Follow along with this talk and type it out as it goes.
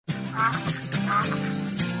Hey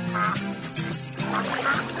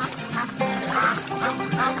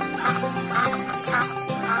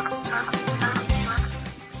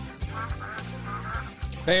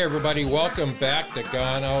everybody, welcome back to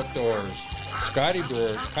Gone Outdoors. Scotty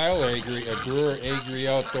Brewer, Kyle Agri of Brewer Agri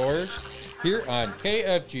Outdoors, here on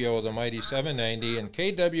KFGO, the Mighty 790, and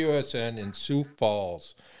KWSN in Sioux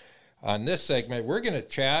Falls. On this segment, we're going to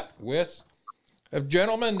chat with a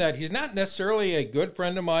gentleman that he's not necessarily a good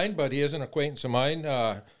friend of mine, but he is an acquaintance of mine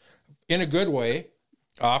in a good way,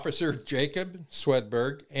 Officer Jacob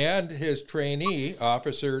Swedberg, and his trainee,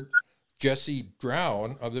 Officer Jesse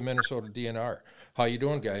Drown of the Minnesota DNR. How you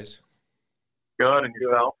doing, guys? Good, and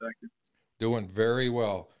you, Al? Thank you. Doing very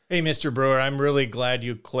well. Hey, Mr. Brewer, I'm really glad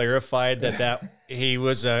you clarified that he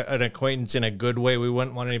was an acquaintance in a good way. We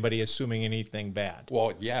wouldn't want anybody assuming anything bad.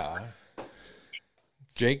 Well, yeah.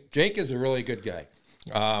 Jake is a really good guy.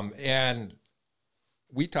 And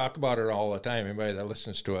we talk about it all the time. Anybody that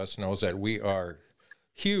listens to us knows that we are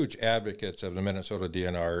huge advocates of the Minnesota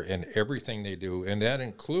DNR in everything they do, and that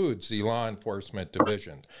includes the law enforcement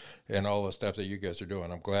division and all the stuff that you guys are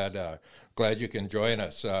doing. I'm glad you can join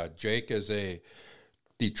us. Jake is a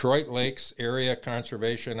Detroit Lakes Area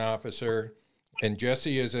Conservation Officer, and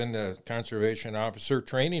Jesse is in the Conservation Officer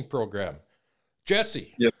Training Program.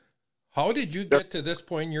 Jesse, yep. How did you get to this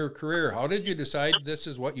point in your career? How did you decide this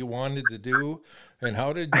is what you wanted to do, and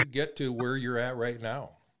how did you get to where you're at right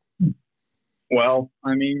now? Well,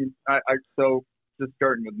 I mean, so just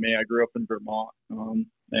starting with me, I grew up in Vermont,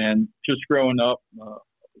 and just growing up, I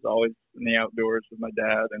was always in the outdoors with my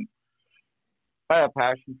dad, and I had a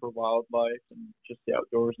passion for wildlife and just the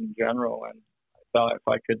outdoors in general, and I thought if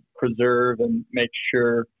I could preserve and make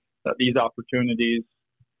sure that these opportunities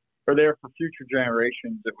are there for future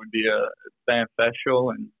generations, it would be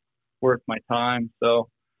beneficial and worth my time. So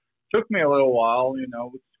it took me a little while,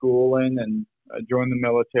 with schooling, and I joined the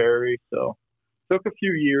military, so took a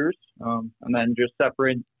few years, and then just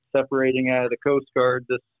separating out of the Coast Guard,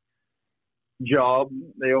 this job,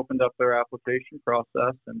 they opened up their application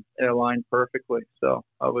process, and it aligned perfectly. So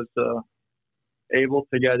I was able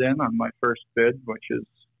to get in on my first bid, which is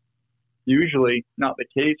usually not the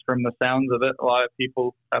case from the sounds of it. A lot of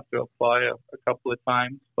people have to apply a couple of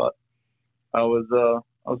times, but I was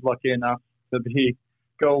lucky enough to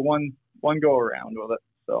go one go around with it.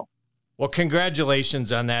 So. Well,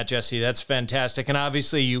 congratulations on that, Jesse. That's fantastic. And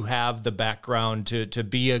obviously you have the background to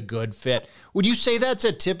be a good fit. Would you say that's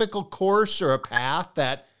a typical course or a path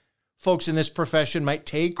that folks in this profession might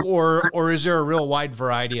take, or is there a real wide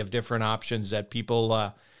variety of different options that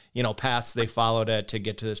people, paths they follow to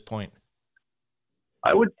get to this point?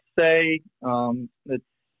 I would say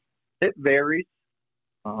it varies.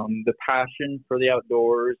 The passion for the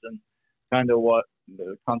outdoors and kind of what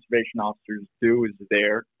the conservation officers do is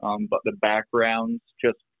there, but the backgrounds,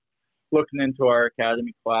 just looking into our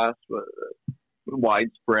academy class,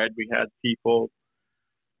 widespread. We had people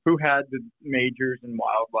who had the majors in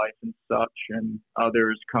wildlife and such, and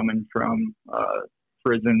others coming from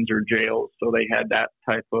prisons or jails, so they had that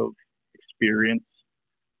type of experience.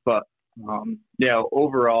 But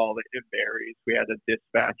overall it varies. We had a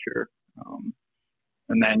dispatcher,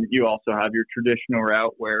 and then you also have your traditional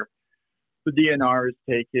route where the DNR is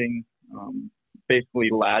taking basically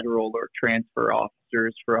lateral or transfer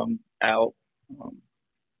officers from out,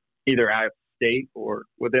 either out of state or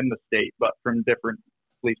within the state, but from different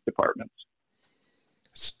police departments.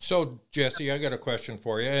 So, Jesse, I got a question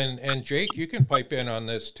for you, and Jake, you can pipe in on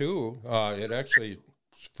this too. It actually,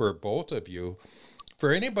 for both of you,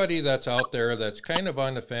 for anybody that's out there that's kind of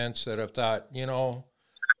on the fence, that have thought,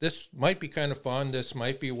 this might be kind of fun, this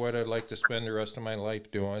might be what I'd like to spend the rest of my life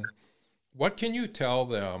doing. What can you tell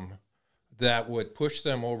them that would push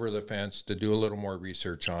them over the fence to do a little more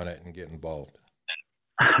research on it and get involved?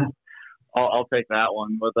 I'll take that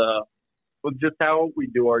one with just how we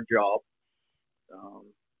do our job.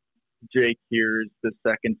 Jake here is the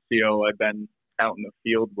second CO I've been out in the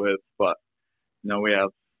field with, but we have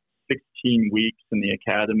 16 weeks in the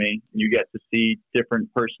academy, and you get to see different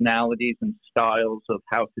personalities and styles of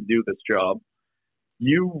how to do this job.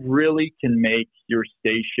 You really can make your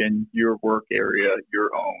station, your work area, your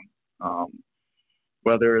own,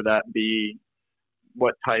 whether that be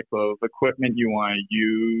what type of equipment you want to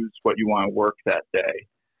use, what you want to work that day.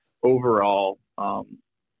 Overall,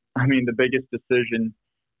 the biggest decision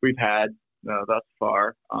we've had thus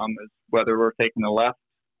far is whether we're taking the left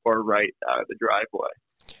or right out of the driveway.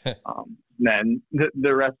 Then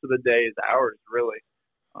the rest of the day is ours, really,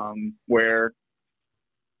 where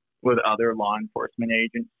with other law enforcement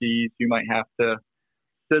agencies, you might have to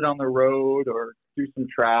sit on the road or do some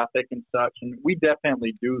traffic and such, and we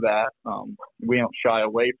definitely do that. We don't shy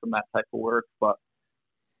away from that type of work, but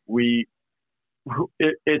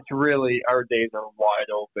it's really, our days are wide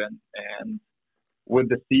open, and with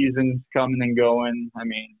the seasons coming and going, I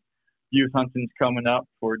mean, youth hunting's coming up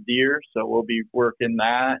for deer, so we'll be working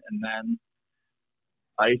that, and then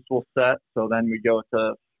ice will set, so then we go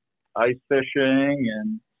to ice fishing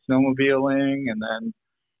and snowmobiling, and then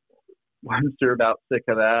once you're about sick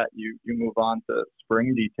of that, you move on to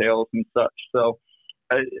spring details and such. So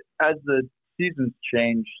as the seasons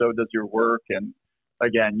change, so does your work, and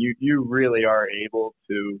again, you really are able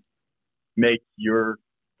to make your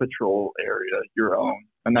patrol area your own.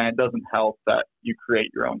 And then it doesn't help that you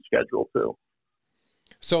create your own schedule too.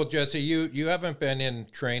 So Jesse, you haven't been in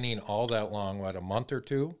training all that long, what, a month or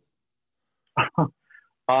two?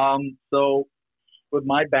 So with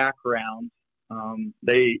my background, I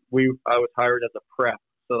was hired as a prep,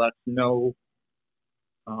 so that's no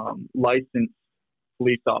licensed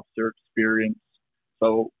police officer experience.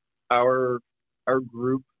 So our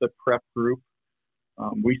group, the prep group,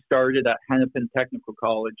 we started at Hennepin Technical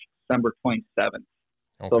College December 27th.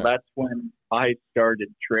 Okay. So that's when I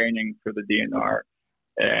started training for the DNR,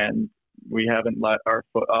 and we haven't let our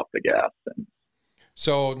foot off the gas since.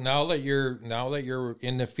 So now that you're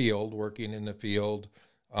in the field, working in the field,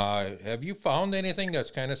 have you found anything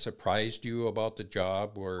that's kind of surprised you about the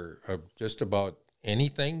job, or just about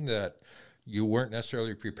anything that you weren't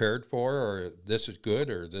necessarily prepared for, or this is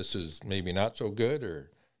good, or this is maybe not so good,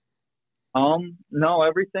 or? No,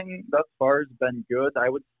 everything thus far has been good. I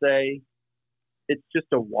would say it's just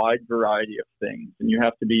a wide variety of things, and you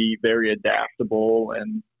have to be very adaptable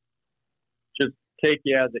and just take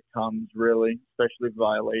it as it comes, really, especially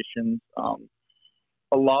violations.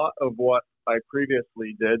 A lot of what I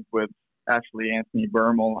previously did with actually Anthony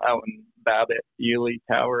Bermel out in Babbitt, Ely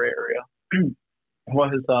Tower area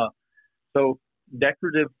was so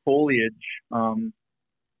decorative foliage,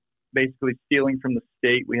 basically stealing from the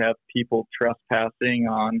state. We have people trespassing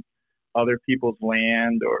on other people's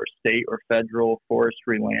land or state or federal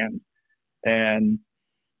forestry land, and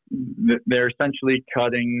they're essentially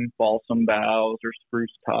cutting balsam boughs or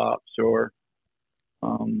spruce tops or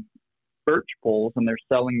birch poles, and they're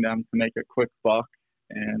selling them to make a quick buck.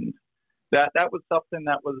 And that was something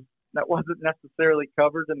that wasn't necessarily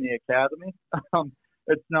covered in the academy.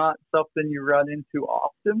 It's not something you run into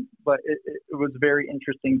often, but it was very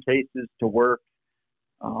interesting cases to work.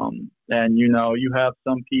 And, you have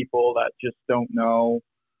some people that just don't know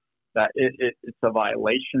that it's a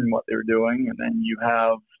violation what they're doing. And then you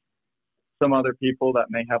have some other people that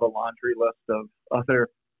may have a laundry list of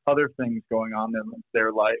other things going on in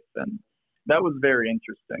their life. And that was very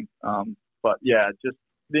interesting. But yeah, just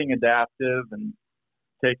being adaptive and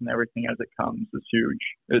taking everything as it comes is huge.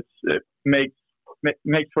 It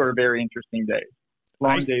makes for a very interesting day.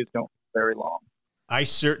 Long days don't very long. I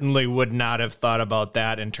certainly would not have thought about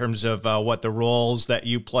that in terms of what the roles that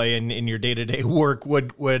you play in your day-to-day work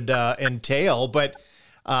would entail, but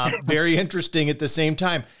very interesting at the same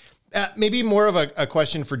time. Maybe more of a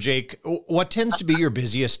question for Jake. What tends to be your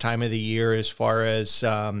busiest time of the year as far as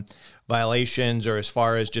violations, or as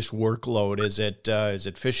far as just workload? Is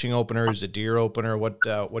it fishing opener? Is it deer opener? What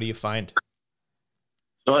do you find?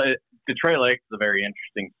 So Detroit Lakes is a very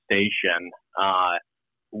interesting station.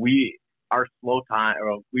 Our slow time,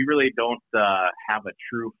 we really don't have a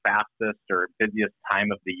true fastest or busiest time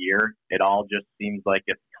of the year. It all just seems like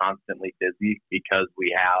it's constantly busy because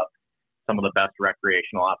we have some of the best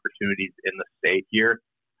recreational opportunities in the state here.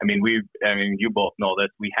 I mean, you both know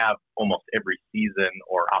this. We have almost every season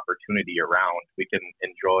or opportunity around. We can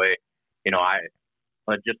enjoy,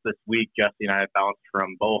 just this week, Jesse and I have bounced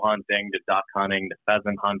from bow hunting to duck hunting to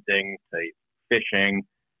pheasant hunting to fishing,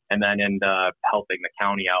 and then into helping the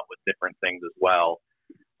county out with different things as well.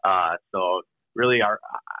 So really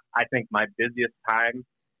I think my busiest time,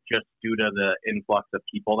 just due to the influx of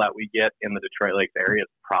people that we get in the Detroit Lakes area, is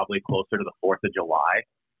probably closer to the 4th of July.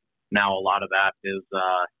 Now, a lot of that is,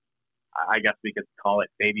 I guess we could call it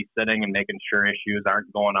babysitting and making sure issues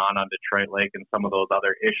aren't going on Detroit Lake and some of those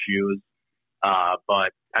other issues.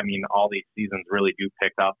 But I mean, all these seasons really do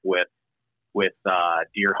pick up with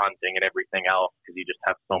deer hunting and everything else, because you just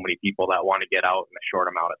have so many people that want to get out in a short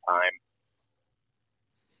amount of time.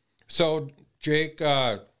 So, Jake,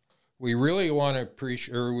 we really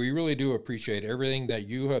do appreciate everything that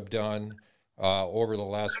you have done over the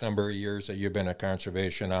last number of years that you've been a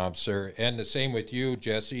conservation officer, and the same with you,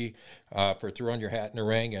 Jesse, for throwing your hat in the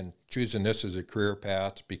ring and choosing this as a career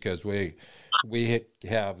path, because we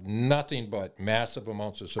have nothing but massive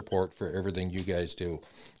amounts of support for everything you guys do.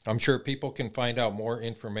 I'm sure people can find out more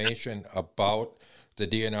information about the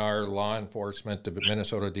DNR Law Enforcement, the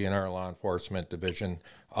Minnesota DNR Law Enforcement Division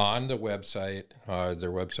on the website.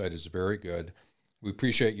 Their website is very good. We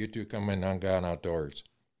appreciate you two coming on Gone Outdoors.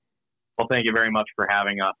 Well, thank you very much for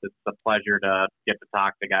having us. It's a pleasure to get to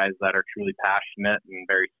talk to guys that are truly passionate and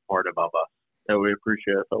very supportive of us. Yeah, we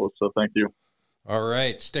appreciate it, fellas. So thank you. All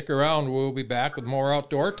right, stick around. We'll be back with more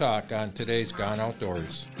outdoor talk on today's Gone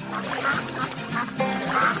Outdoors.